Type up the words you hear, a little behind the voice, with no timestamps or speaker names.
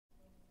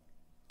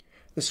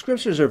The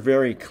scriptures are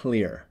very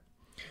clear.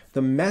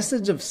 The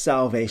message of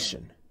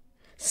salvation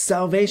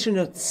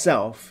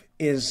itself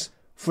is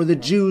for the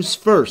Jews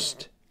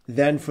first,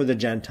 then for the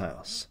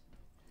Gentiles.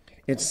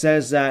 It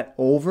says that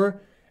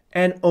over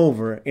and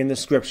over in the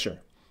scripture.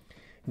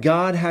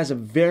 God has a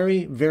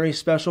very, very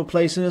special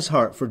place in his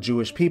heart for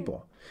Jewish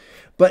people.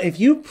 But if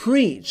you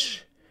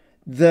preach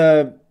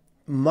the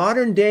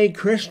modern day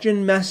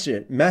Christian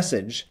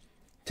message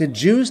to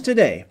Jews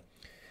today,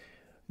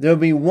 there'll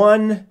be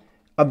one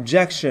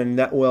objection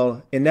that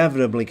will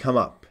inevitably come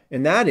up.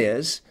 And that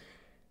is,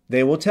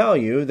 they will tell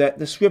you that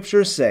the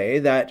scriptures say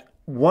that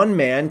one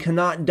man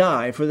cannot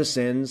die for the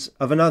sins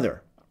of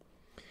another.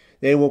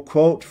 They will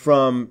quote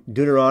from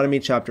Deuteronomy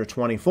chapter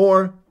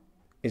 24,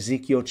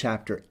 Ezeziel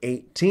chapter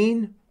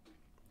 18,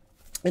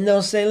 and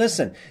they'll say,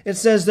 listen, it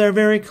says there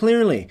very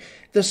clearly,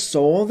 the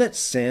soul that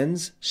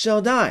sins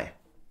shall die.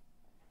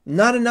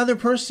 Not another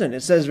person.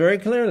 It says very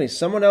clearly,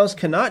 someone else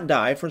cannot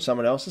die for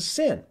someone else's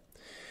sin.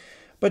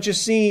 But you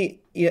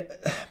see,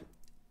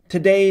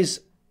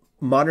 today's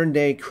modern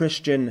day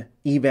Christian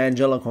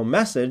evangelical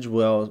message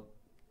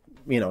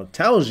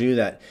tells you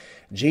that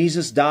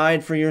Jesus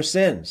died for your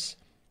sins.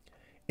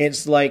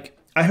 It's like,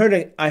 I heard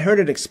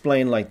it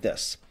explained like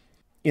this,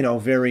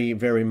 very,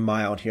 very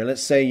mild here.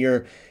 Let's say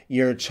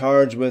you're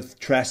charged with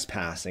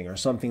trespassing or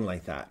something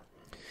like that.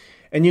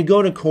 And you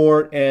go to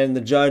court and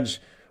the judge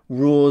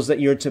rules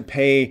that you're to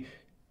pay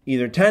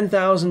either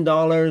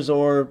 $10,000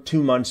 or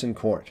 2 months in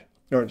court,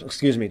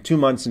 2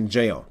 months in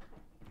jail.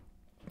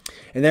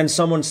 And then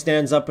someone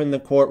stands up in the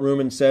courtroom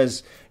and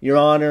says, Your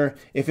Honor,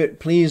 if it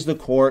please the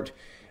court,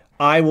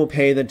 I will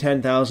pay the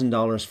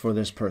 $10,000 for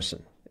this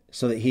person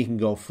so that he can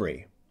go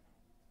free.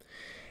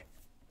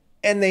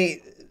 And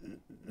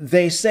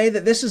they say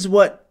that this is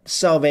what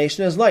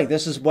salvation is like.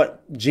 This is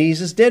what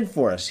Jesus did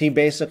for us.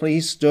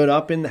 He stood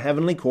up in the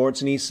heavenly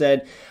courts and he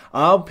said,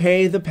 I'll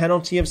pay the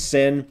penalty of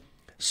sin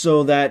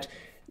so that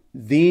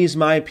these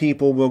my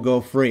people will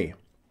go free.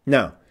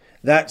 Now,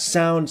 that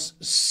sounds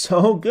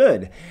so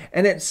good,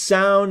 and it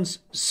sounds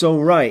so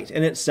right,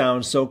 and it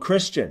sounds so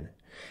Christian.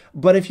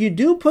 But if you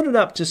do put it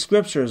up to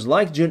scriptures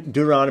like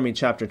Deuteronomy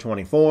chapter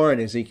 24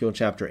 and Ezekiel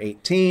chapter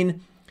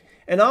 18,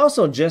 and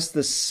also just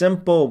the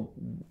simple,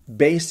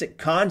 basic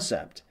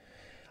concept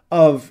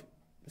of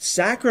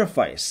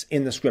sacrifice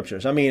in the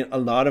scriptures. I mean, a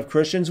lot of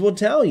Christians will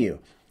tell you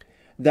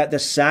that the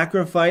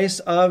sacrifice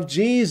of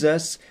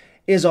Jesus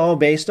is all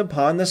based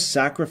upon the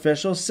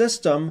sacrificial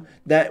system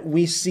that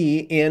we see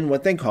in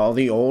what they call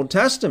the Old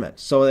Testament.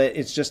 So that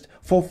it's just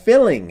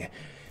fulfilling,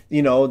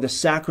 the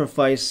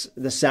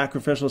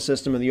sacrificial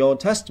system of the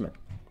Old Testament.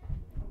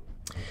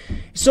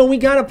 So we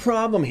got a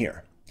problem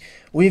here.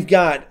 We've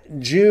got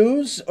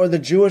Jews, or the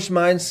Jewish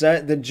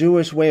mindset, the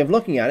Jewish way of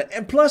looking at it,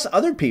 and plus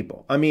other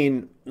people. I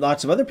mean,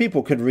 lots of other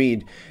people could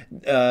read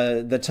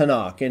the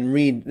Tanakh and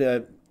read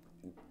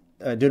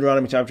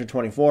Deuteronomy chapter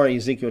 24,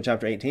 Ezekiel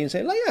chapter 18, and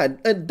say, yeah,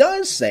 it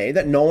does say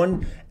that no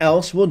one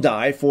else will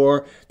die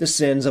for the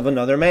sins of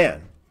another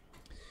man.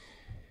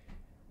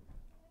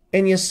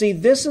 And you see,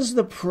 this is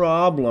the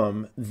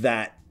problem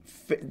that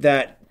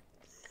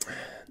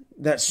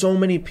so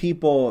many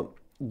people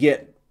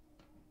get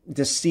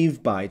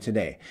deceived by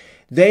today.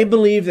 They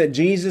believe that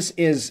Jesus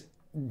is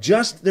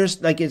just,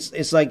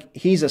 it's like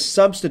he's a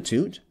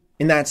substitute,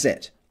 and that's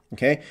it.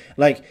 Okay?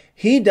 Like,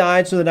 he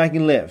died so that I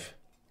can live.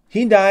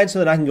 He died so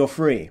that I can go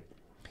free.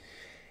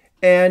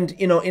 And,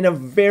 in a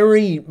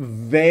very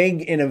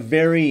vague, in a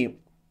very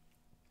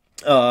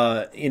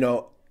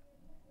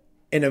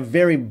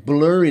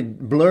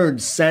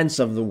blurred sense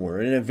of the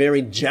word, in a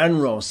very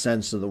general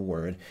sense of the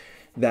word,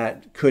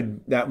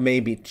 that may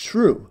be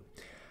true.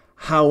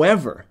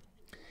 However,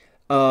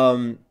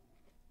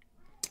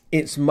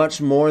 it's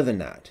much more than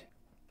that.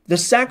 The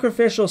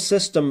sacrificial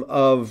system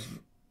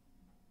of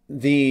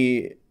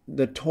the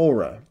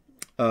Torah,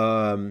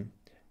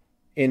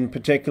 in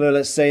particular,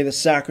 let's say the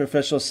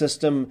sacrificial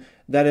system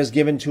that is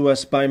given to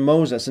us by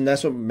Moses, and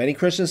that's what many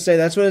Christians say,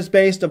 that's what it's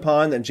based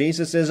upon, that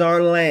Jesus is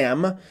our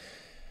lamb.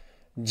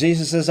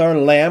 Jesus is our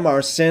lamb,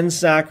 our sin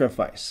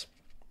sacrifice.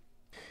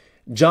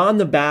 John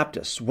the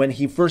Baptist, when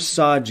he first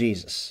saw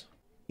Jesus,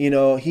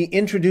 he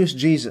introduced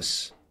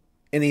Jesus.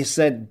 And he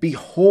said,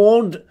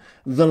 Behold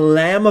the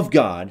Lamb of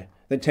God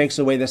that takes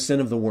away the sin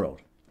of the world.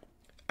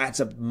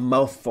 That's a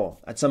mouthful.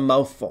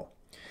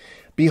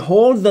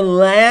 Behold the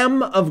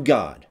Lamb of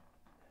God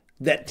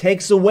that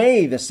takes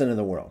away the sin of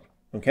the world.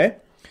 Okay?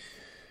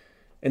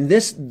 And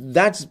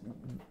that's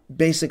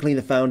basically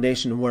the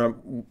foundation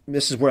of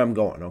this is where I'm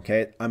going,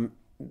 okay?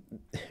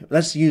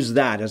 Let's use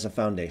that as a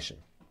foundation.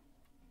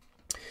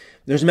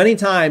 There's many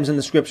times in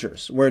the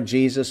scriptures where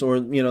Jesus or,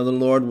 the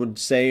Lord would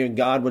say,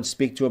 God would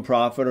speak to a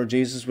prophet, or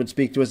Jesus would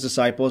speak to his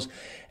disciples.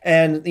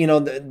 And,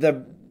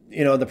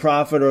 the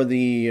prophet or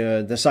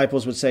the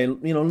disciples would say,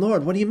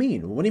 Lord, what do you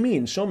mean? What do you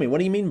mean? Show me. What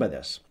do you mean by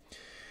this?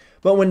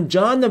 But when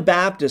John the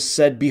Baptist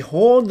said,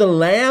 Behold the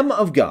Lamb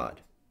of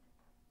God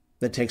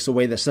that takes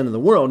away the sin of the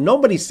world,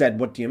 nobody said,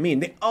 what do you mean?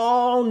 They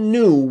all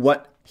knew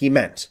what he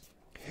meant.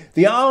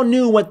 They all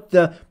knew what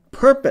the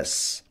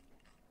purpose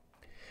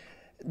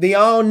they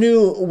all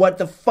knew what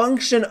the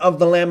function of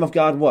the Lamb of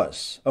God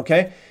was.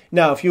 Okay?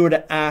 Now, if you were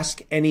to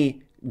ask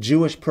any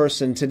Jewish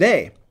person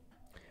today,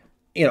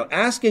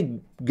 ask a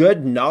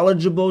good,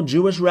 knowledgeable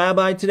Jewish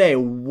rabbi today,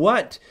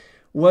 what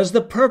was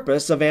the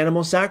purpose of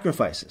animal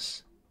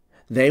sacrifices?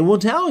 They will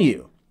tell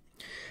you.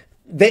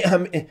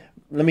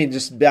 Let me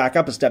just back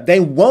up a step. They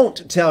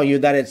won't tell you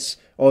that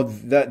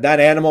that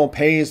animal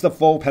pays the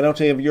full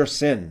penalty of your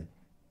sin.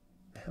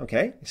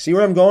 Okay? See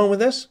where I'm going with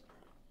this?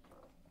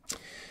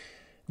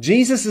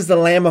 Jesus is the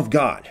Lamb of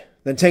God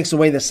that takes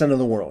away the sin of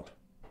the world.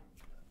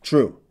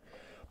 True.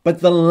 But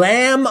the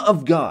Lamb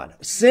of God,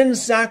 sin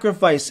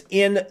sacrifice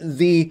in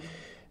the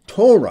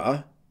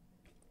Torah,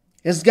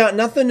 has got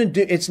nothing to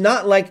do, it's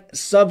not like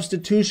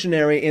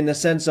substitutionary in the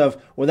sense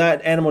of, well,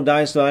 that animal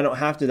dies so I don't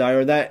have to die,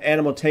 or that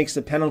animal takes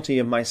the penalty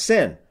of my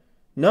sin.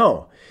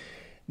 No.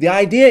 The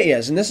idea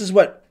is, and this is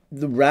what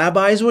the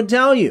rabbis would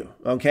tell you,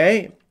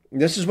 okay?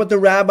 This is what the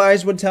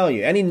rabbis would tell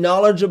you. Any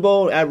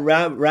knowledgeable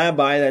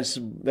rabbi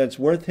that's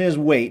worth his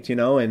weight,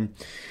 and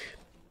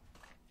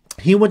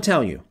he would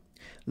tell you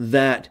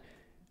that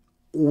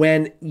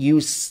when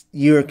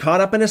you're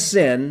caught up in a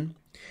sin,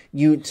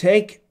 you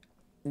take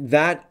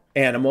that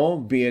animal,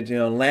 be it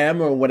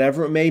lamb or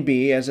whatever it may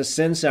be, as a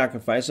sin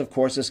sacrifice. Of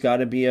course, it's got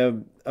to be a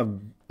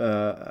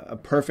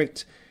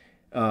perfect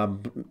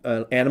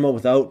animal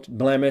without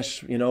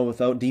blemish,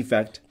 without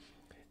defect.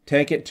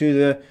 Take it to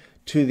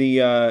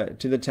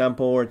the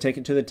temple, or take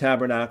it to the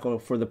tabernacle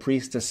for the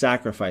priest to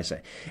sacrifice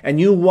it. And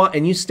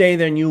you stay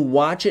there and you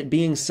watch it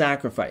being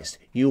sacrificed.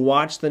 You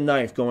watch the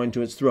knife go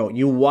into its throat.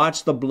 You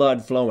watch the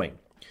blood flowing.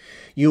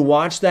 You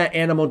watch that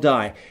animal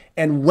die.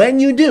 And when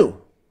you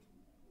do,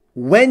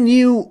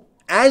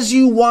 as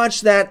you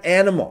watch that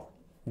animal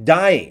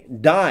die,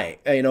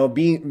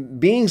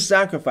 being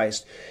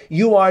sacrificed,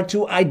 you are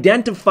to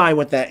identify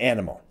with that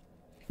animal.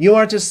 You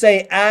are to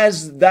say,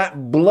 as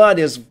that blood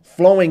is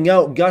flowing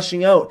out,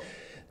 gushing out,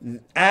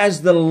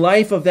 as the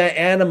life of that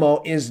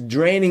animal is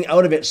draining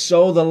out of it,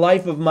 so the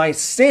life of my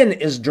sin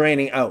is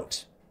draining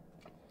out.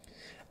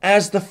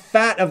 As the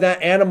fat of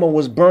that animal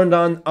was burned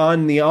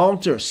on the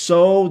altar,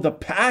 so the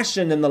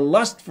passion and the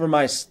lust for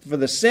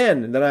the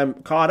sin that I'm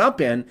caught up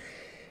in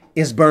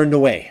is burned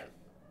away.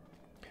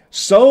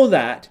 So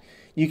that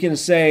you can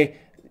say,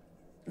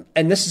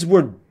 and this is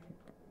where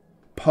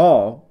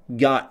Paul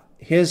got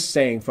his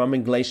saying from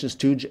in Galatians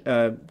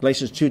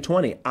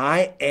 2:20,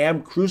 I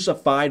am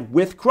crucified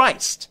with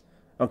Christ.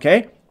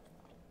 Okay?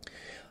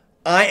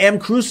 I am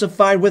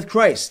crucified with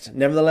Christ.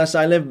 Nevertheless,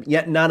 I live,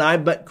 yet not I,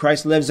 but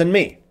Christ lives in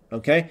me.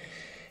 Okay?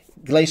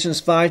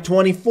 Galatians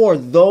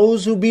 5:24,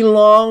 those who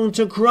belong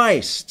to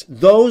Christ,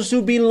 those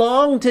who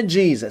belong to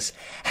Jesus,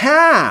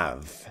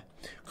 have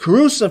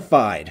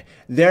crucified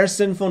their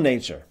sinful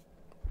nature.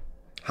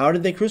 How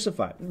did they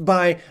crucify?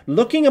 By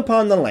looking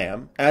upon the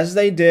Lamb, as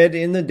they did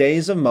in the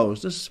days of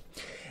Moses,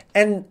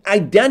 and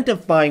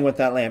identifying with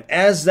that Lamb.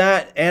 As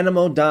that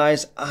animal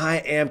dies, I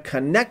am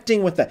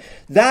connecting with that.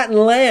 That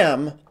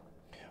Lamb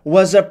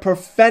was a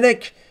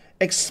prophetic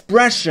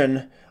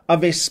expression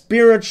of a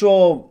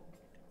spiritual,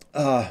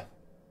 a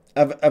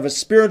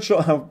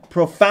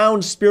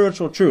profound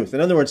spiritual truth.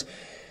 In other words,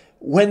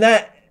 when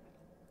that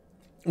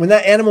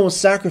animal was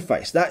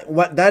sacrificed,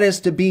 that is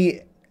to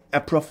be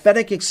a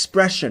prophetic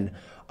expression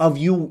of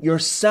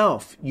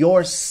yourself,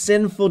 your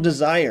sinful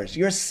desires,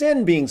 your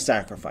sin being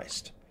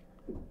sacrificed.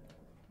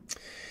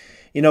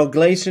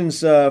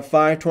 Galatians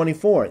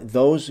 5:24,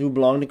 those who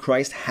belong to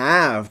Christ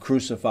have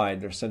crucified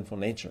their sinful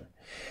nature.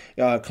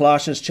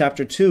 Colossians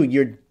chapter 2,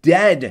 you're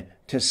dead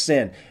to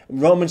sin.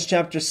 Romans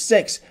chapter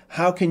 6,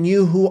 how can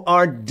you who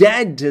are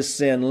dead to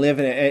sin live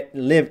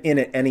in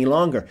it any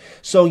longer?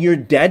 So you're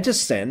dead to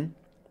sin.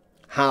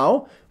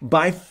 How?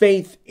 By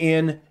faith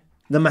in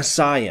the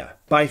Messiah,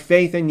 by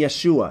faith in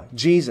Yeshua,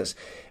 Jesus.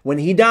 When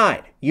he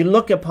died, you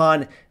look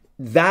upon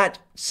that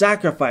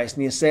sacrifice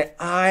and you say,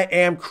 I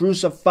am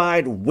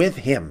crucified with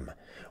him.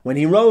 When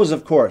he rose,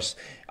 of course,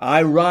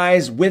 I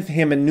rise with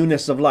him in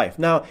newness of life.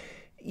 Now,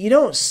 you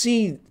don't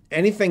see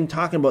anything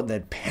talking about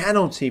the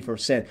penalty for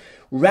sin.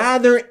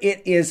 Rather,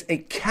 it is a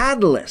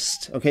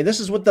catalyst. Okay, this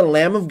is what the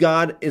Lamb of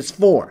God is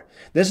for.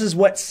 This is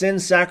what sin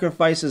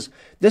sacrifices.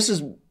 This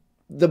is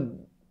the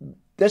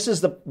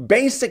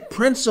basic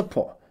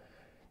principle,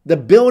 the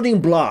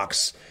building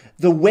blocks,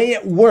 the way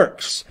it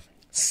works.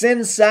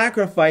 Sin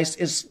sacrifice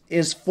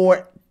is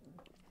for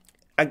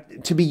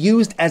to be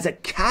used as a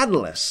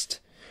catalyst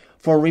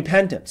for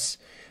repentance.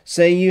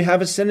 Say you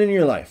have a sin in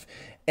your life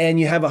and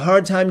you have a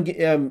hard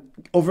time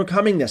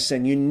overcoming this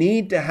sin. You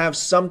need to have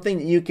something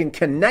that you can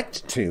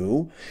connect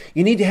to.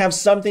 You need to have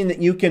something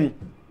that you can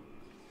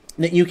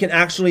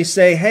actually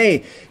say,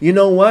 hey, you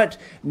know what?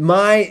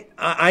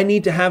 I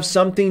need to have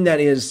something that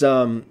is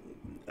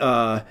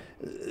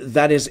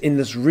in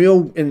this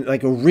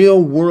like a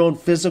real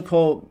world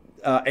physical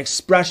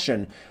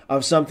expression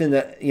of something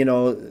that,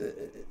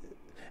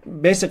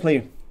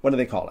 basically, what do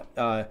they call it?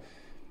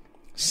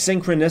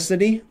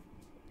 Synchronicity,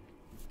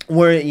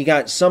 where you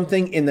got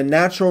something in the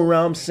natural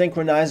realm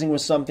synchronizing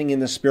with something in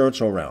the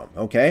spiritual realm,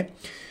 okay?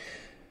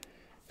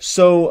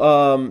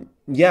 So,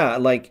 yeah,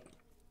 like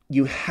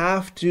you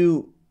have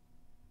to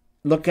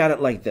look at it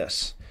like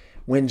this.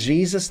 When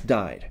Jesus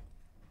died,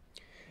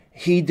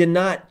 he did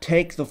not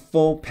take the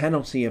full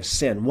penalty of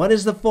sin. What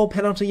is the full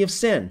penalty of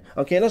sin?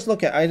 Okay, let's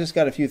look at, I just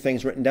got a few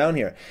things written down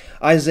here.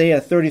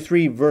 Isaiah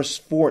 33 verse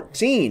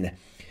 14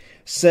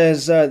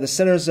 says, the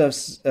sinners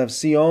of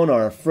Sion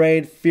are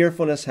afraid.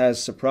 Fearfulness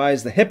has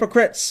surprised the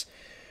hypocrites.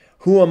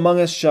 Who among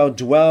us shall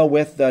dwell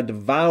with the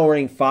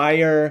devouring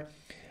fire?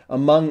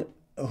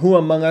 Who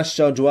among us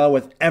shall dwell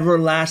with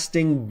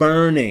everlasting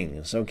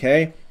burnings?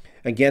 Okay,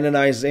 again in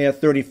Isaiah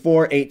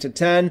 34,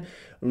 8-10,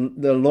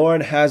 the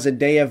Lord has a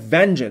day of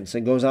vengeance.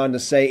 It goes on to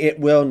say, it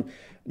will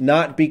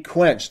not be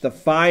quenched. The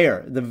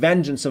fire, the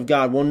vengeance of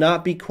God will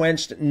not be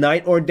quenched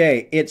night or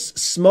day.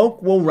 Its smoke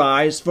will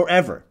rise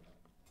forever.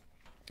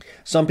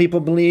 Some people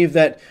believe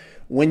that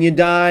when you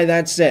die,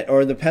 that's it.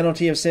 Or the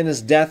penalty of sin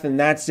is death, and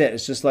that's it.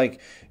 It's just like,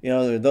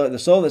 the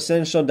soul that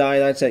sins shall die,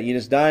 that's it. You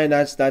just die, and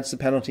that's the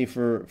penalty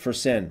for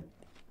sin.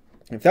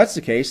 If that's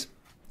the case,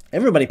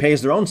 everybody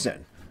pays their own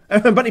sin.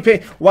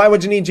 Why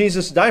would you need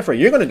Jesus to die for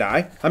you? You're going to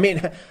die. I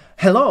mean,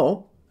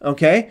 hello,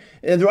 okay?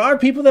 And there are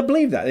people that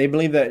believe that. They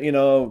believe that,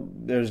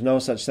 there's no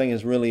such thing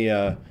as really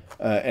an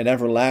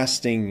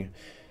everlasting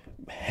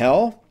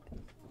hell.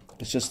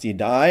 It's just you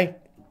die,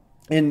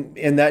 and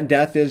that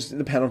death is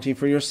the penalty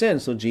for your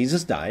sins. So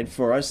Jesus died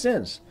for our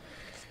sins.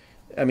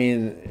 I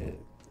mean,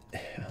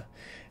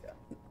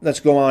 let's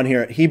go on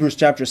here. Hebrews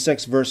chapter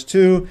 6, verse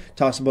 2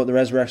 talks about the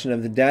resurrection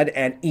of the dead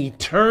and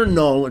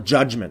eternal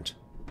judgment.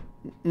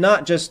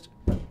 Not just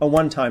a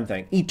one-time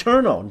thing.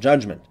 Eternal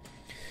judgment.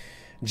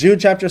 Jude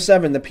chapter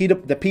 7,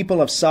 the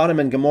people of Sodom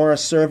and Gomorrah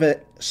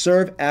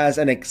serve as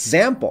an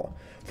example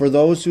for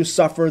those who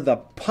suffer the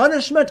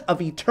punishment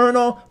of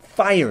eternal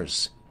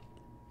fires.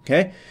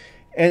 Okay?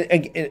 And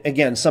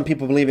again, some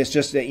people believe it's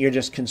just that you're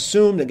just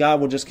consumed, that God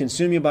will just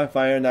consume you by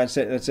fire, and that's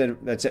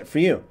it for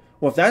you.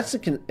 Well, if that's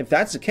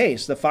the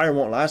case, the fire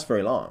won't last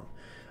very long.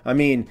 I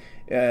mean,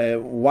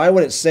 why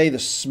would it say the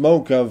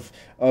smoke of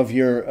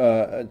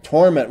your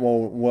torment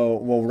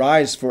will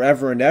rise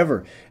forever and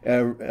ever?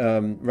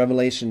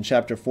 Revelation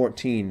chapter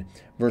 14,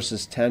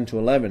 verses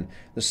 10-11.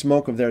 The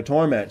smoke of their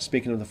torment,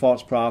 speaking of the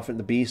false prophet,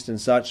 the beast,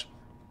 and such.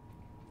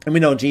 And we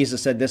know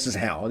Jesus said this is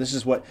hell. This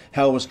is what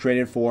hell was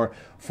created for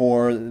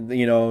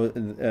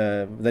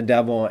the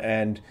devil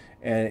and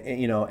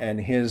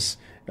his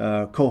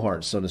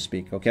cohorts, so to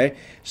speak. Okay,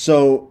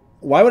 so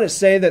why would it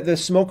say that the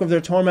smoke of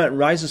their torment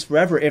rises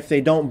forever if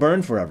they don't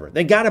burn forever?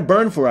 They got to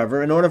burn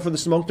forever in order for the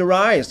smoke to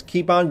rise, to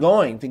keep on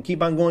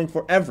going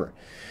forever.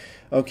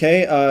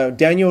 Okay,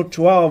 Daniel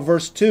 12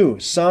 verse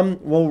 2. Some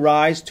will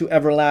rise to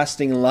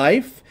everlasting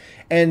life,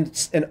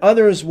 and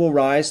others will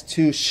rise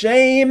to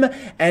shame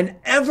and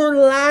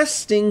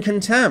everlasting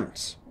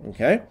contempt.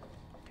 Okay?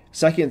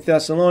 2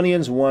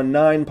 Thessalonians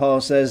 1:9, Paul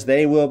says,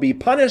 they will be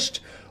punished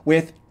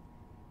with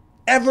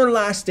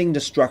everlasting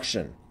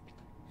destruction.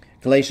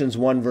 Galatians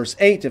 1 verse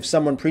 8, if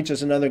someone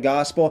preaches another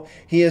gospel,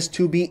 he is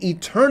to be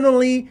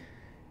eternally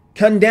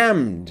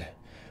condemned.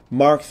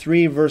 Mark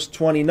 3 verse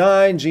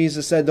 29,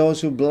 Jesus said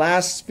those who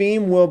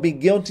blaspheme will be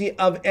guilty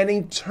of an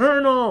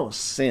eternal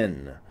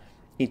sin.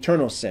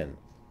 Eternal sin.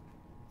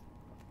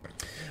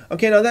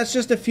 Okay, now that's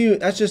just a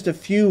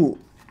few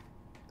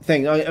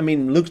things. I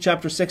mean, Luke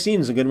chapter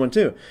 16 is a good one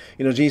too.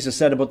 Jesus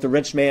said about the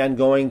rich man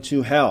going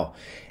to hell.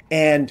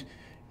 And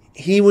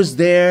he was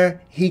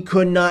there. He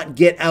could not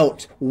get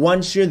out.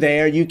 Once you're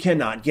there, you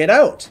cannot get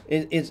out.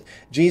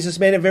 Jesus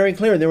made it very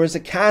clear. There was a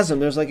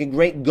chasm. There's like a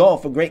great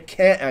gulf, a great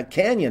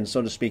canyon,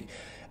 so to speak,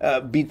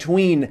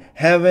 between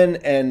heaven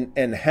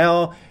and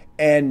hell.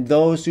 And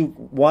those who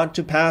want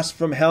to pass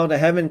from hell to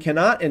heaven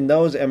cannot. And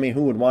those,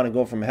 who would want to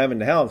go from heaven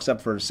to hell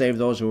except for to save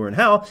those who are in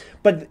hell?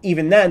 But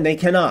even then, they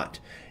cannot.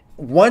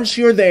 Once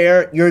you're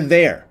there, you're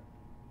there.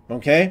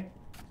 Okay?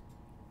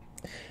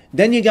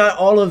 Then you got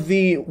all of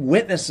the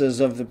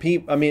witnesses of the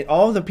people,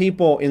 all of the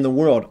people in the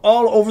world,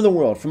 all over the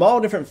world, from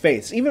all different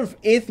faiths, even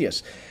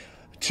atheists,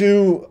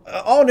 to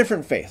all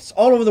different faiths,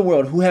 all over the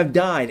world, who have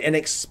died and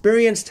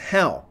experienced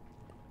hell.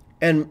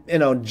 And,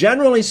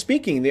 generally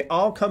speaking, they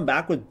all come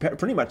back with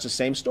pretty much the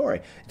same story.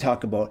 They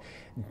talk about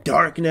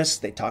darkness,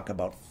 they talk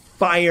about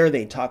fire,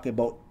 they talk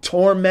about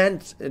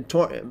torment,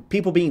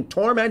 people being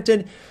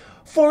tormented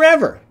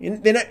forever. You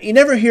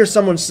never hear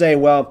someone say,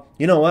 well,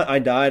 you know what, I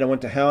died, I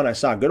went to hell, and I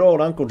saw good old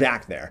Uncle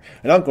Jack there.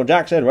 And Uncle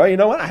Jack said, well, you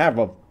know what, I have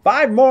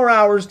 5 more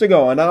hours to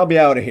go, and I'll be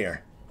out of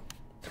here.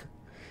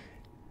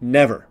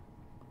 Never.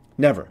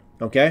 Never,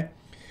 okay?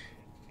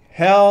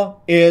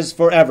 Hell is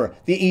forever.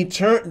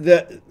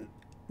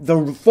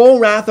 The full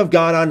wrath of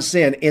God on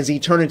sin is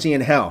eternity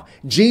in hell.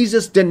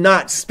 Jesus did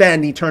not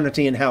spend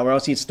eternity in hell, or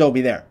else he'd still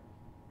be there.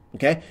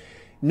 Okay?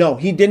 No,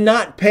 he did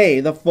not pay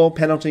the full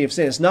penalty of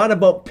sin. It's not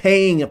about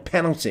paying a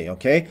penalty,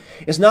 okay?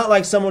 It's not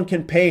like someone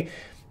can pay,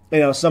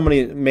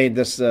 somebody made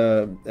this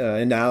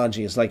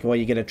analogy. It's like, well,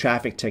 you get a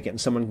traffic ticket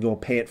and someone can go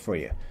pay it for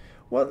you.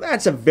 Well,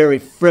 that's a very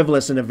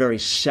frivolous and a very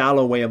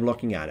shallow way of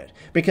looking at it,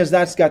 because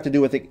that's got to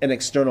do with an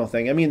external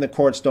thing. I mean, the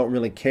courts don't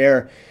really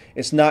care.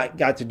 It's not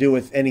got to do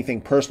with anything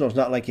personal. It's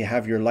not like you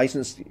have your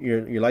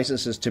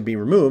licenses to be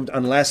removed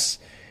unless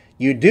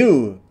you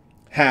do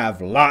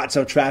have lots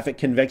of traffic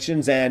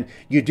convictions and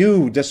you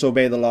do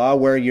disobey the law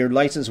where your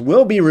license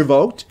will be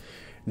revoked.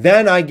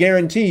 Then I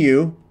guarantee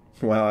you,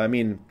 well, I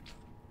mean,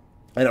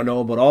 I don't know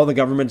about all the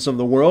governments of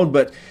the world,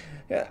 but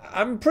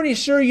I'm pretty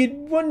sure it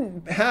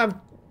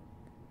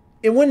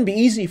wouldn't be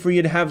easy for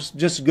you to have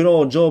just good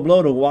old Joe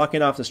Blow to walk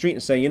in off the street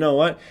and say, you know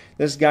what,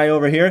 this guy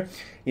over here,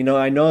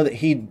 I know that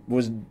he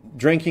was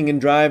drinking and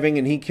driving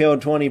and he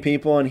killed 20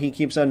 people and he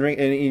keeps on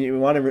drinking, and you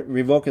want to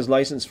revoke his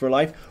license for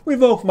life?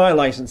 Revoke my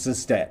license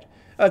instead.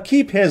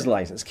 Keep his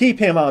license. Keep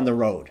him on the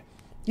road.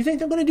 You think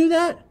they're going to do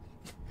that?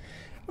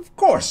 Of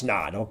course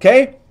not,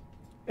 okay?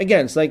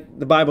 Again, it's like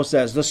the Bible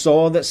says, the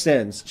soul that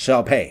sins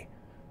shall pay,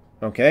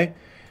 okay?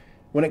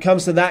 When it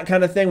comes to that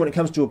kind of thing, when it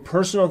comes to a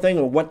personal thing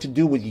or what to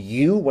do with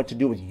you, what to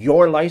do with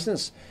your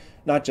license,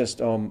 not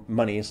just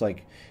money. It's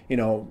like,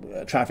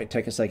 traffic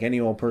tickets like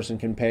any old person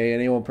can pay.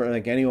 Any old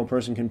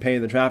person can pay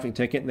the traffic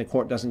ticket and the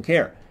court doesn't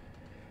care.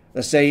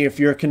 Let's say if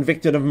you're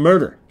convicted of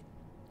murder,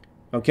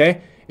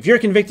 okay? If you're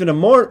convicted of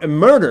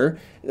murder,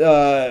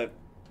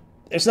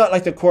 it's not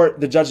like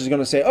the judge is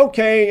going to say,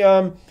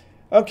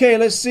 okay,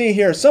 let's see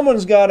here.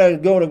 Someone's got to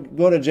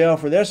go to jail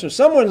for this, or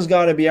someone's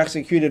got to be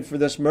executed for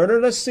this murder.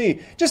 Let's see.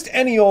 Just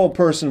any old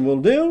person will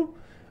do.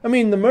 I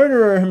mean, the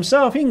murderer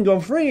himself, he can go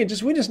free.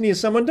 We just need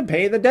someone to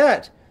pay the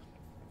debt.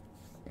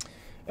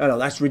 I know,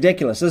 that's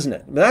ridiculous, isn't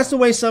it? But that's the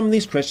way some of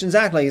these Christians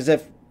act, like as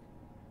if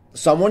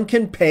someone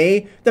can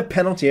pay the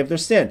penalty of their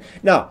sin.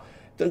 Now,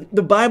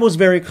 the Bible's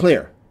very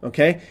clear,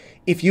 okay?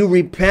 If you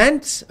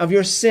repent of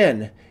your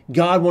sin,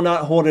 God will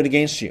not hold it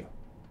against you.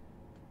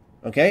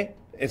 Okay?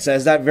 It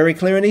says that very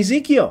clear in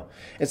Ezekiel.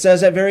 It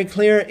says that very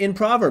clear in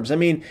Proverbs. I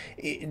mean,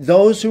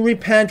 those who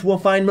repent will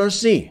find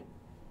mercy.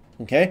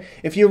 Okay?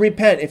 If you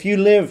repent, if you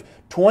live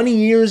 20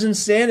 years in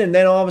sin and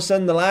then all of a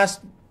sudden the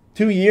last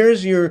 2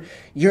 years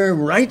you're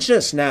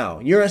righteous now.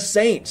 You're a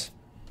saint.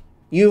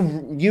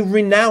 You've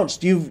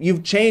renounced.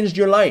 You've changed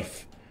your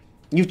life.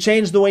 You've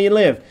changed the way you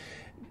live.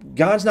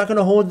 God's not going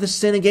to hold the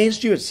sin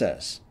against you, it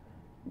says.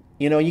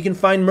 You can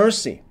find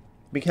mercy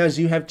because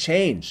you have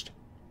changed.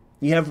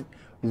 You have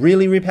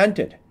really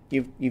repented.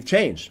 You've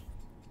changed.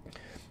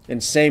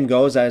 And same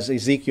goes, as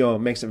Ezekiel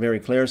makes it very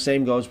clear,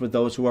 same goes with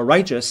those who are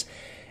righteous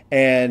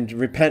and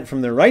repent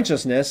from their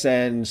righteousness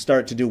and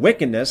start to do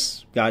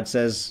wickedness. God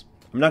says,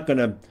 I'm not going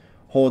to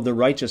hold the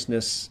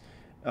righteousness.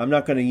 I'm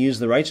not going to use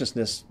the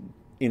righteousness,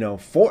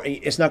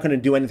 it's not going to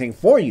do anything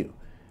for you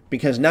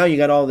because now you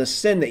got all this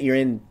sin that you're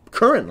in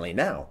currently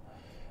now.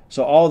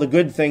 So all the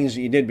good things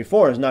you did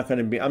before I'm not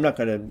going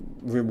to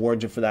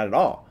reward you for that at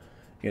all.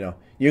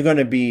 You're going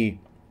to be,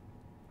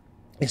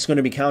 it's going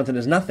to be counted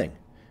as nothing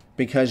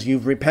because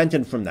you've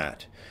repented from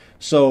that.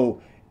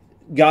 So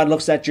God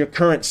looks at your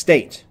current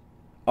state.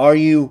 Are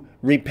you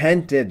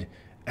repented?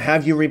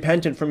 Have you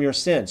repented from your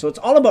sin? So it's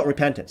all about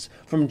repentance.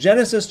 From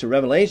Genesis to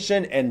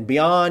Revelation and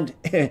beyond,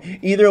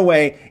 either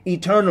way,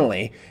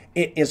 eternally,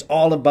 it is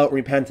all about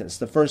repentance.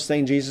 The first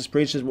thing Jesus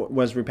preached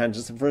was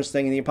repentance. The first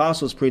thing the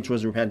apostles preached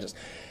was repentance.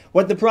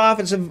 What the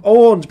prophets of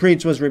old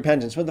preached was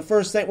repentance. But the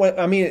first thing,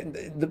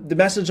 the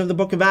message of the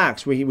book of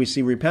Acts, where we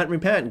see repent,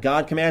 repent.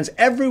 God commands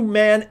every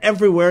man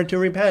everywhere to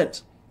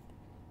repent.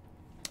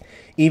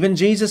 Even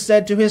Jesus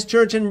said to his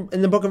church in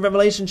the book of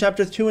Revelation,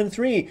 chapter 2 and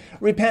 3,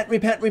 repent,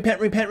 repent, repent,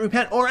 repent,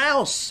 repent, or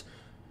else.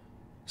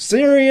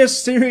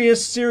 Serious,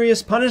 serious,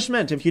 serious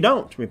punishment if you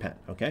don't repent,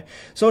 okay?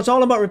 So it's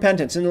all about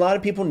repentance, and a lot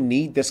of people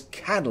need this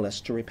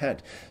catalyst to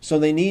repent. So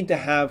they need to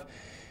have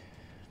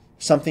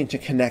something to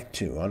connect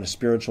to on a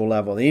spiritual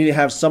level. They need to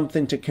have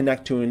something to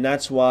connect to, and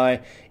that's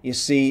why, you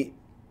see,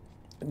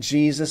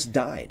 Jesus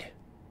died.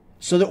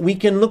 So that we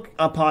can look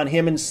upon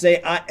him and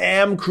say, I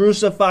am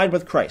crucified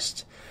with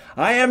Christ.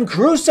 I am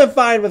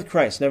crucified with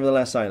Christ,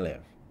 nevertheless I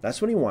live.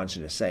 That's what he wants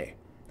you to say.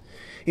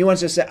 He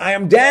wants you to say, I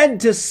am dead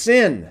to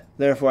sin,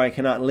 therefore I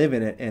cannot live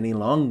in it any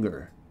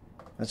longer.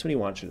 That's what he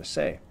wants you to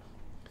say.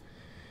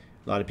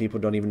 A lot of people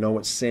don't even know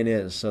what sin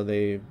is. So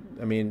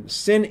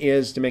sin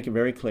is, to make it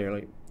very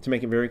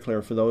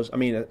clear for those,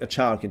 a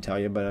child can tell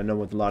you, but I know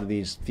with a lot of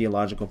these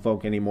theological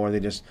folk anymore, they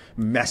just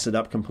mess it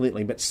up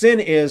completely. But sin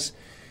is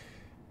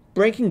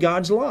breaking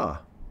God's law.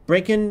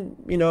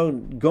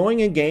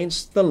 Going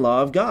against the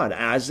law of God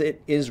as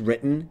it is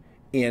written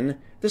in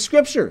the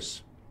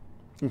scriptures.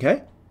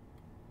 Okay?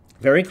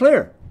 Very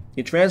clear.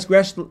 You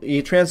transgress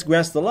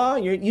the law,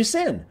 you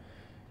sin.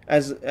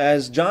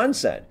 As John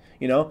said,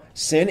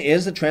 sin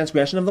is the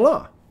transgression of the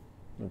law.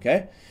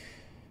 Okay?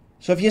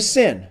 So if you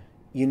sin,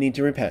 you need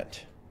to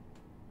repent.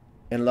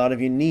 And a lot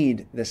of you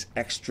need this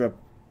extra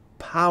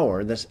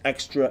power, this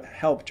extra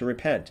help to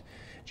repent.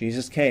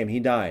 Jesus came,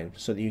 he died,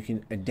 so that you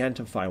can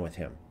identify with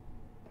him.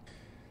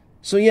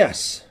 So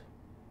yes,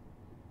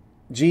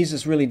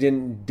 Jesus really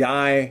didn't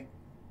die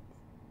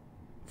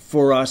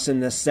for us in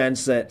the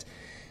sense that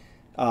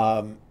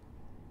that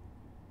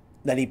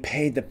he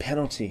paid the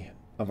penalty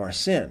of our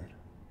sin.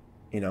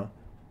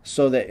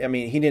 So that,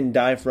 he didn't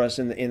die for us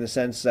in the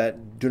sense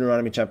that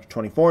Deuteronomy chapter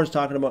 24 is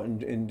talking about,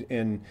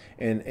 and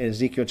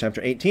Ezekiel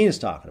chapter 18 is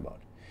talking about.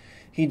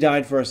 He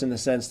died for us in the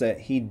sense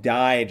that he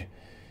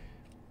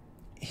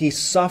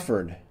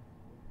suffered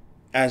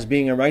as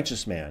being a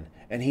righteous man,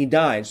 and he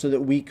died so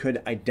that we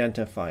could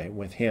identify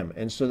with him,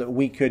 and so that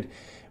we could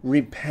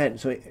repent.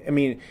 So,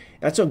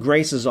 that's what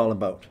grace is all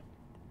about.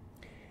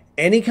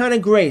 Any kind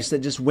of grace that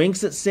just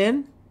winks at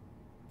sin,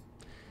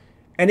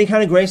 any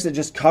kind of grace that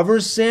just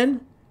covers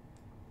sin,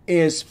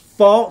 is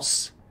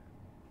false,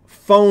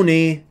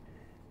 phony,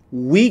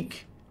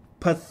 weak,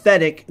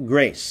 pathetic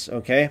grace,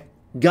 okay?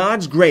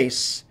 God's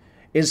grace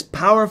is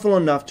powerful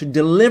enough to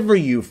deliver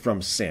you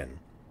from sin.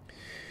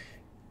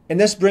 And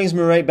this brings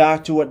me right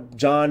back to what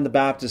John the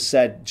Baptist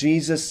said.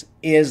 Jesus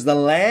is the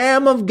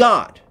Lamb of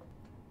God.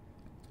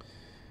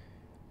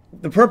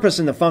 The purpose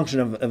and the function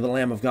of the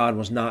Lamb of God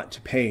was not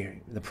to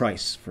pay the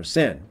price for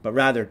sin, but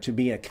rather to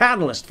be a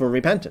catalyst for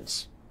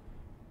repentance.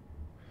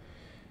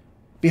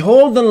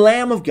 Behold the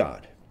Lamb of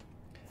God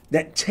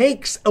that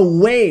takes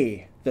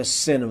away the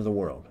sin of the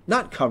world.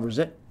 Not covers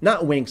it,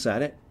 not winks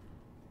at it,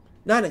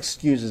 not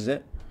excuses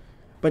it,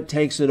 but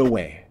takes it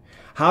away.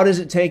 How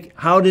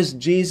does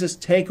Jesus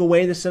take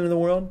away the sin of the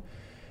world?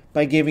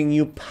 By giving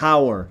you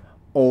power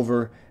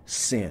over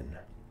sin.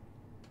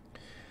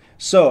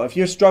 So, if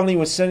you're struggling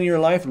with sin in your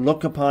life,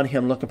 look upon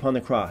him, look upon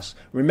the cross.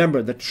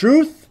 Remember, the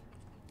truth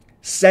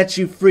sets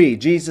you free.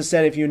 Jesus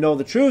said, if you know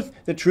the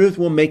truth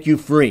will make you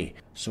free.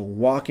 So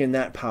walk in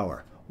that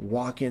power,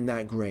 walk in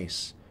that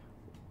grace,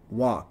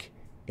 walk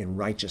in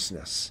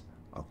righteousness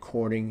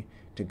according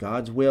to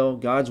God's will,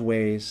 God's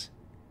ways,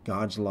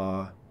 God's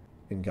law,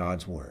 and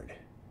God's word.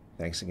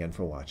 Thanks again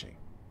for watching.